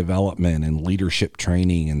talent development and leadership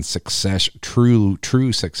training and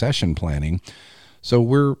true succession planning. So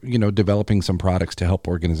we're, developing some products to help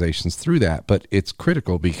organizations through that. But it's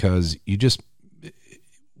critical because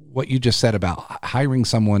what you just said about hiring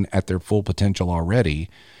someone at their full potential already,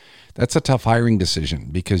 that's a tough hiring decision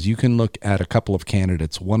because you can look at a couple of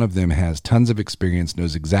candidates. One of them has tons of experience,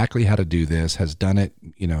 knows exactly how to do this, has done it,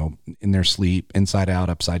 in their sleep, inside out,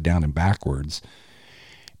 upside down, and backwards.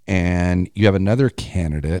 And you have another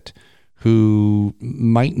candidate who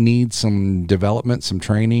might need some development, some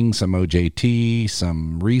training, some OJT,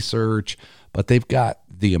 some research, but they've got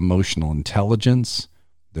the emotional intelligence,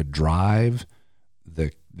 the drive,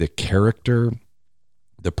 the character,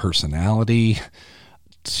 the personality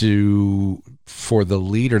for the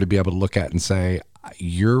leader to be able to look at and say,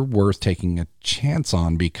 you're worth taking a chance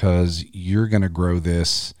on because you're going to grow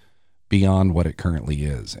this beyond what it currently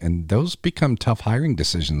is. And those become tough hiring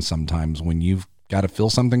decisions sometimes when you've got to fill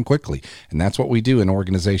something quickly. And that's what we do in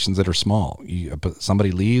organizations that are small.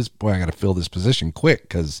 Somebody leaves, boy, I got to fill this position quick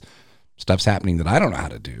because stuff's happening that I don't know how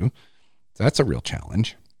to do. That's a real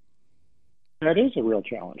challenge. That is a real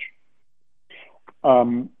challenge.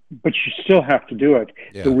 But you still have to do it.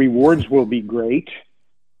 Yeah. The rewards will be great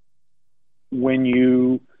when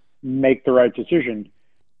you make the right decision.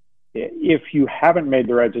 If you haven't made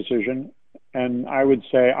the right decision, and I would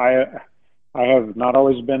say I have not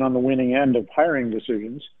always been on the winning end of hiring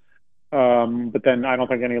decisions, but then I don't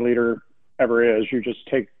think any leader ever is. You just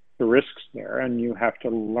take the risks there, and you have to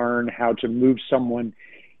learn how to move someone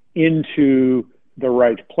into the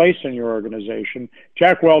right place in your organization.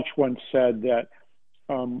 Jack Welch once said that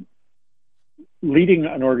leading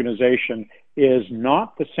an organization is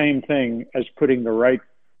not the same thing as putting the right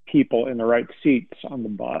people in the right seats on the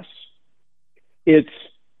bus. It's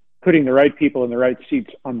putting the right people in the right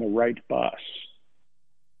seats on the right bus.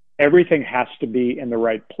 Everything has to be in the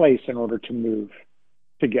right place in order to move,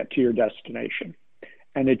 to get to your destination.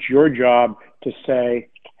 And it's your job to say,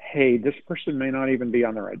 hey, this person may not even be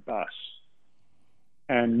on the right bus.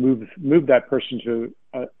 And move that person to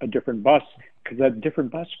a different bus, because that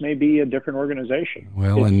different bus may be a different organization.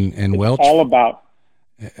 Well, and Welch, all about.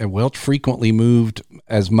 Welch frequently moved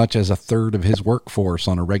as much as a third of his workforce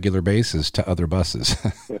on a regular basis to other buses.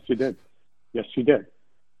 Yes, he did. Yes, he did.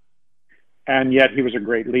 And yet he was a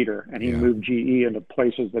great leader, and he moved GE into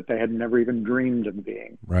places that they had never even dreamed of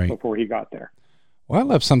being before he got there. Well, I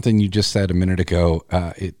love something you just said a minute ago.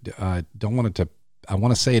 I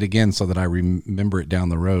want to say it again so that I remember it down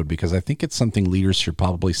the road, because I think it's something leaders should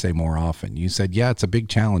probably say more often. You said, yeah, it's a big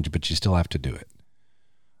challenge, but you still have to do it.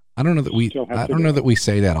 I don't know that we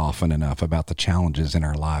say that often enough about the challenges in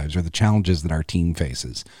our lives or the challenges that our team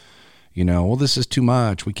faces. Well, this is too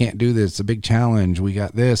much. We can't do this. It's a big challenge. We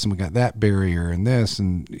got this and we got that barrier and this.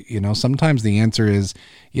 And, sometimes the answer is,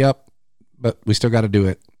 yep, but we still got to do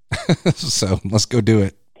it. So let's go do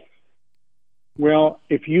it. Well,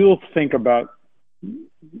 if you'll think about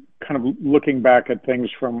kind of looking back at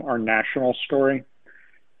things from our national story,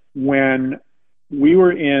 when we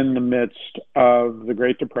were in the midst of the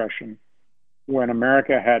Great Depression when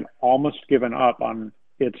America had almost given up on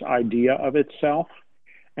its idea of itself.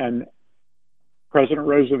 And President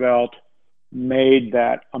Roosevelt made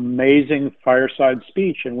that amazing fireside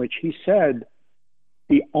speech in which he said,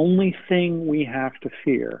 the only thing we have to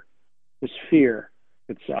fear is fear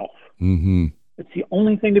itself. Mm-hmm. It's the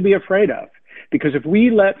only thing to be afraid of. Because if we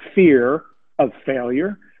let fear of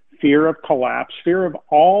failure, fear of collapse, fear of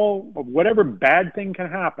whatever bad thing can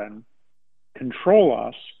happen, control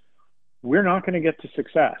us, we're not going to get to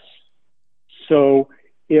success.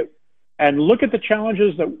 And look at the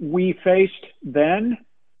challenges that we faced then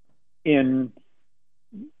in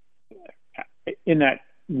that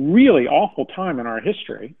really awful time in our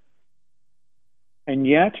history. And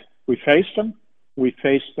yet we faced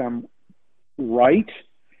them right,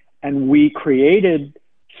 and we created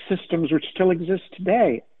systems which still exist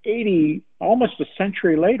today, almost a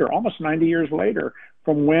century later, almost 90 years later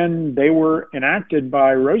from when they were enacted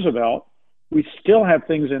by Roosevelt. We still have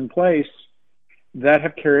things in place that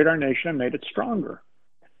have carried our nation and made it stronger.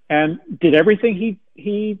 And did everything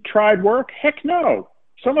he tried work? Heck no.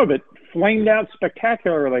 Some of it flamed out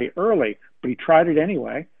spectacularly early, but he tried it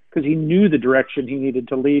anyway because he knew the direction he needed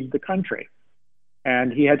to lead the country.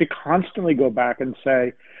 And he had to constantly go back and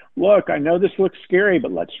say, look, I know this looks scary,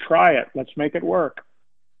 but let's try it. Let's make it work.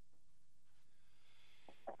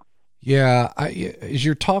 Yeah, as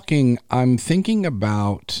you're talking, I'm thinking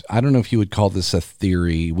about, I don't know if you would call this a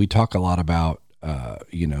theory. We talk a lot about,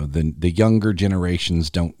 the younger generations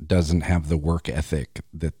doesn't have the work ethic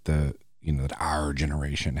that that our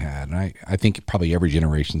generation had. And I think probably every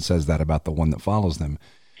generation says that about the one that follows them.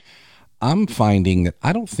 I'm finding that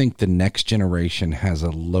I don't think the next generation has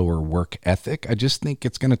a lower work ethic. I just think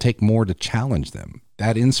it's going to take more to challenge them.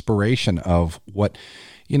 That inspiration of what,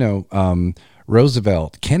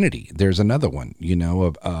 Roosevelt, Kennedy, there's another one,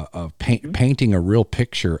 of painting a real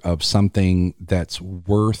picture of something that's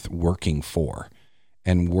worth working for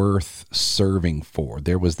and worth serving for.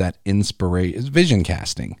 There was that inspiration, vision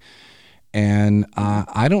casting. And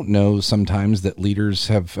I don't know sometimes that leaders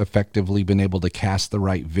have effectively been able to cast the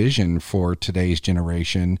right vision for today's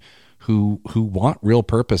generation who want real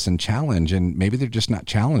purpose and challenge, and maybe they're just not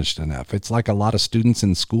challenged enough. It's like a lot of students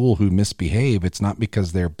in school who misbehave. It's not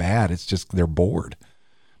because they're bad. It's just they're bored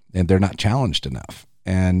and they're not challenged enough.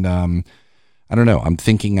 And I don't know. I'm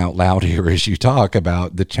thinking out loud here as you talk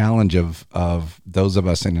about the challenge of those of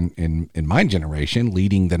us in my generation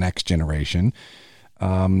leading the next generation.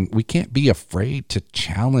 We can't be afraid to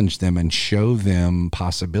challenge them and show them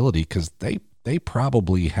possibility because they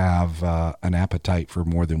probably have an appetite for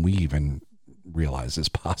more than we even realize is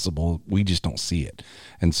possible. We just don't see it.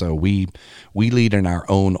 And so we lead in our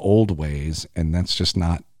own old ways, and that's just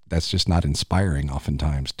not inspiring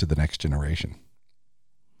oftentimes to the next generation.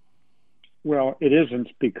 Well, it isn't,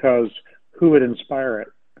 because who would inspire it?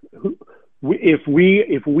 If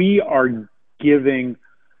we are giving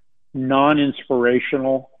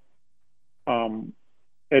non-inspirational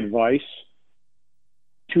advice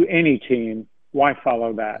to any team, why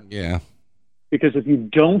follow that? Yeah. Because if you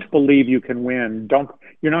don't believe you can win,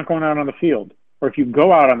 you're not going out on the field. Or if you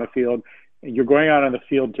go out on the field, you're going out on the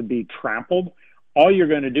field to be trampled, all you're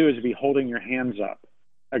going to do is be holding your hands up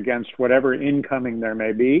against whatever incoming there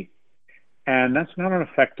may be. And that's not an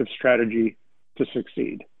effective strategy to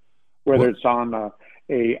succeed, whether it's on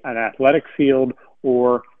an athletic field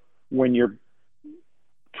or when you're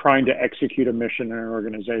trying to execute a mission in an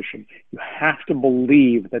organization. You have to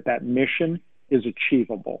believe that mission is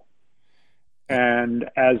achievable. And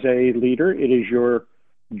as a leader, it is your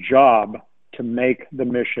job to make the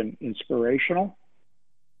mission inspirational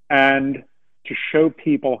and to show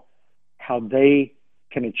people how they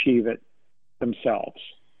can achieve it themselves,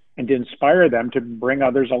 and to inspire them to bring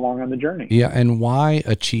others along on the journey. Yeah, and why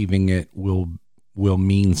achieving it will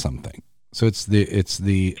mean something. So it's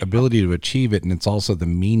the ability to achieve it, and it's also the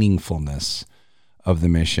meaningfulness of the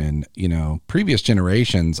mission. Previous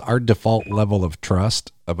generations, our default level of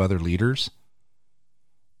trust of other leaders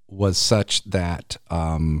was such that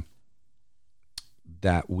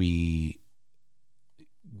that we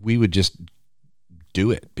would just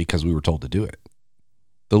do it because we were told to do it.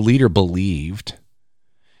 The leader believed,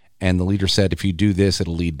 and the leader said, if you do this,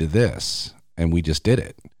 it'll lead to this. And we just did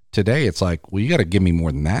it. Today, it's like, well, you got to give me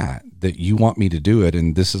more than that you want me to do it,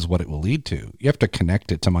 and this is what it will lead to. You have to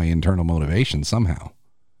connect it to my internal motivation somehow.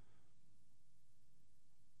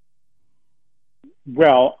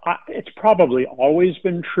 Well, it's probably always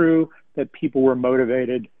been true that people were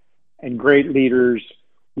motivated, and great leaders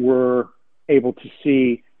were able to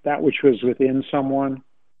see that which was within someone,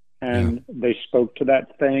 and they spoke to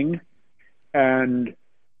that thing. and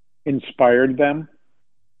inspired them.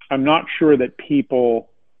 I'm not sure that people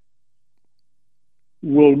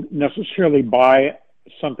will necessarily buy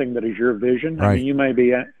something that is your vision. Right. I mean, you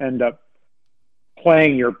maybe end up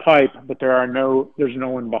playing your pipe, but there's no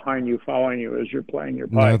one behind you following you as you're playing your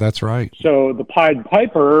pipe. No, that's right. So the Pied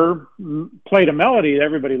Piper played a melody that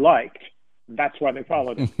everybody liked. That's why they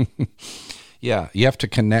followed him. Yeah, you have to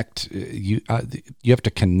connect. You have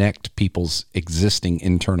to connect people's existing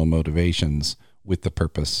internal motivations with the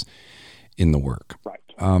purpose in the work. Right.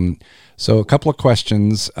 So a couple of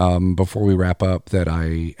questions before we wrap up that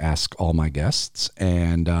I ask all my guests,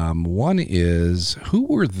 and one is, who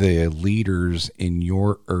were the leaders in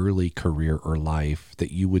your early career or life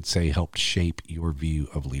that you would say helped shape your view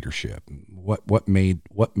of leadership? What made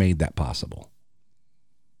that possible?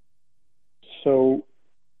 So,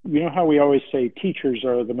 you know how we always say teachers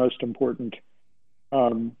are the most important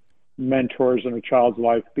mentors in a child's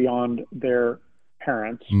life beyond their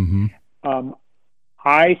parents. Mm-hmm.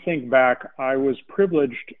 I think back, I was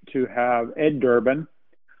privileged to have Ed Durbin,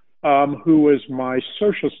 who was my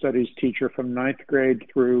social studies teacher from 9th grade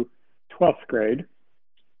through 12th grade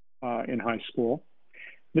in high school.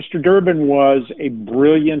 Mr. Durbin was a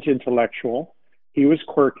brilliant intellectual. He was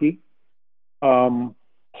quirky.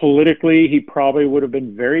 Politically, he probably would have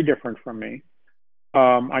been very different from me.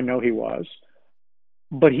 I know he was.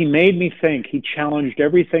 But he made me think. He challenged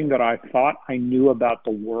everything that I thought I knew about the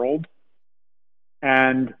world.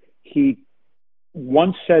 And he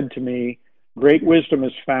once said to me, great wisdom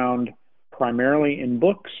is found primarily in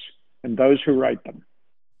books and those who write them.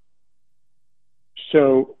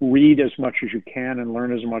 So read as much as you can and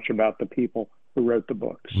learn as much about the people who wrote the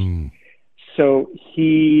books. So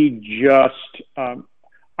he just,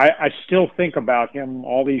 I still think about him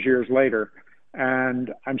all these years later,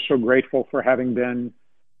 and I'm so grateful for having been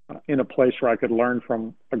in a place where I could learn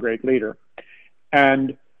from a great leader.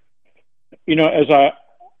 And you know, as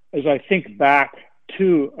I think back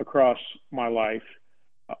to across my life,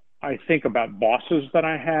 I think about bosses that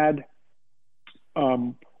I had.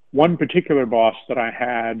 One particular boss that I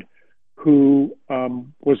had who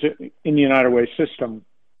was in the United Way system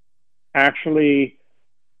actually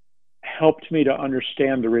helped me to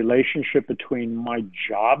understand the relationship between my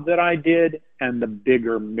job that I did and the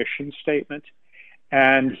bigger mission statement.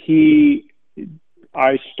 And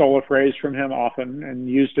I stole a phrase from him often and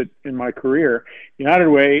used it in my career. United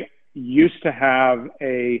Way used to have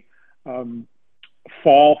a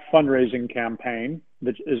fall fundraising campaign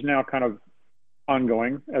that is now kind of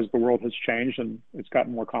ongoing as the world has changed and it's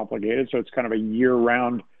gotten more complicated. So it's kind of a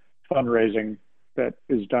year-round fundraising that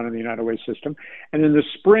is done in the United Way system. And in the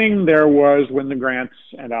spring, there was when the grants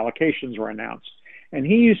and allocations were announced. And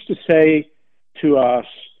he used to say to us,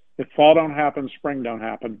 if fall don't happen, spring don't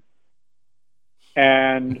happen.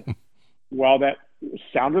 And while that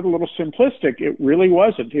sounded a little simplistic, it really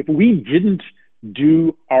wasn't. If we didn't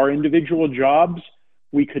do our individual jobs,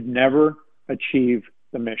 we could never achieve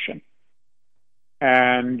the mission.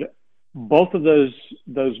 And both of those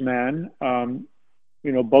men,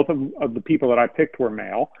 both of the people that I picked were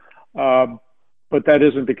male, but that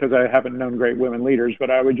isn't because I haven't known great women leaders.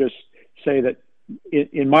 But I would just say that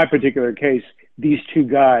in my particular case, these two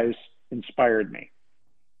guys inspired me.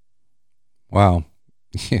 Wow.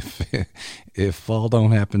 If fall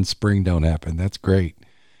don't happen, spring don't happen. That's great.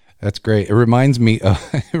 That's great. It reminds me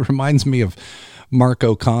of Mark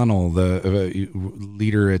O'Connell, the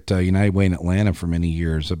leader at United Way in Atlanta for many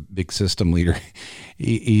years, a big system leader.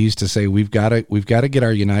 He used to say, we've got to get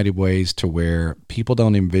our United Ways to where people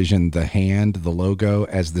don't envision the logo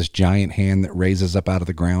as this giant hand that raises up out of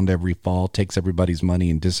the ground every fall, takes everybody's money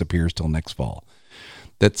and disappears till next fall.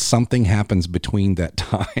 That something happens between that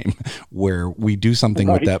time where we do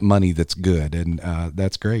something with that money that's good. And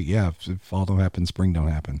that's great. Yeah. If fall don't happen, spring don't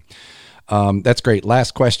happen. That's great.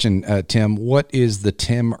 Last question, Tim. What is the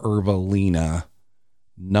Tim Ervolina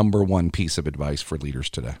number one piece of advice for leaders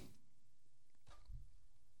today?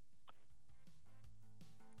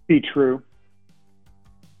 Be true.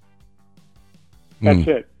 That's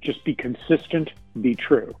it. Just be consistent, be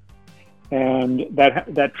true. And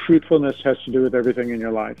that truthfulness has to do with everything in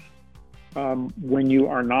your life. When you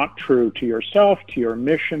are not true to yourself, to your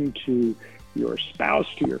mission, to your spouse,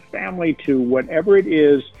 to your family, to whatever it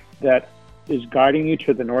is that is guiding you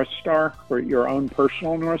to the North Star or your own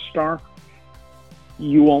personal North Star,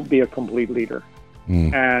 you won't be a complete leader.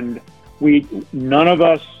 And none of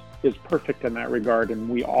us is perfect in that regard, and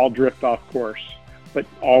we all drift off course. But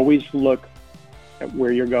always look at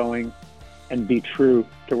where you're going and be true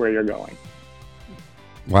to where you're going.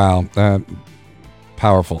 Wow.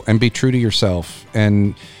 Powerful. And be true to yourself.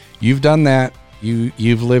 And you've done that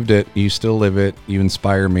You've lived it. You still live it. You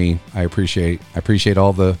inspire me. I appreciate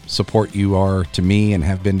all the support you are to me and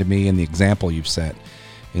have been to me, and the example you've set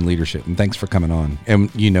in leadership. And thanks for coming on. And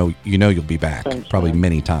you know you'll be back. Thanks, probably man.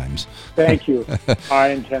 Many times. Thank you. I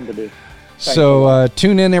intend to be. So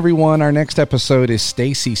tune in, everyone. Our next episode is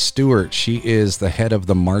Stacy Stewart. She is the head of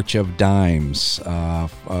the March of Dimes,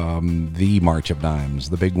 the March of Dimes,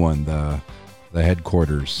 the big one, the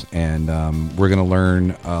headquarters. And we're going to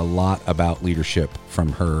learn a lot about leadership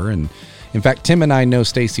from her. And in fact, Tim and I know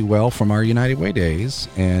Stacy well from our United Way days.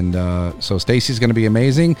 And so Stacy's going to be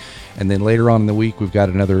amazing. And then later on in the week, we've got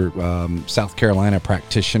another South Carolina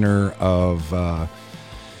practitioner of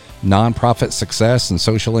nonprofit success and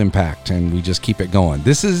social impact, and we just keep it going.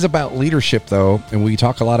 This is about leadership, though, and we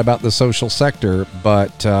talk a lot about the social sector,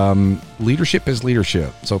 but leadership is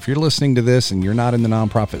leadership. So if you're listening to this and you're not in the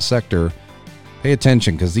nonprofit sector, pay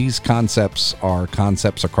attention, because these concepts are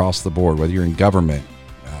concepts across the board, whether you're in government,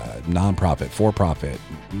 nonprofit, for-profit,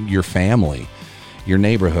 your family, your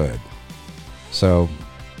neighborhood. So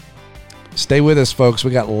stay with us, folks.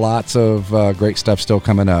 We got lots of great stuff still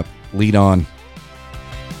coming up. Lead on.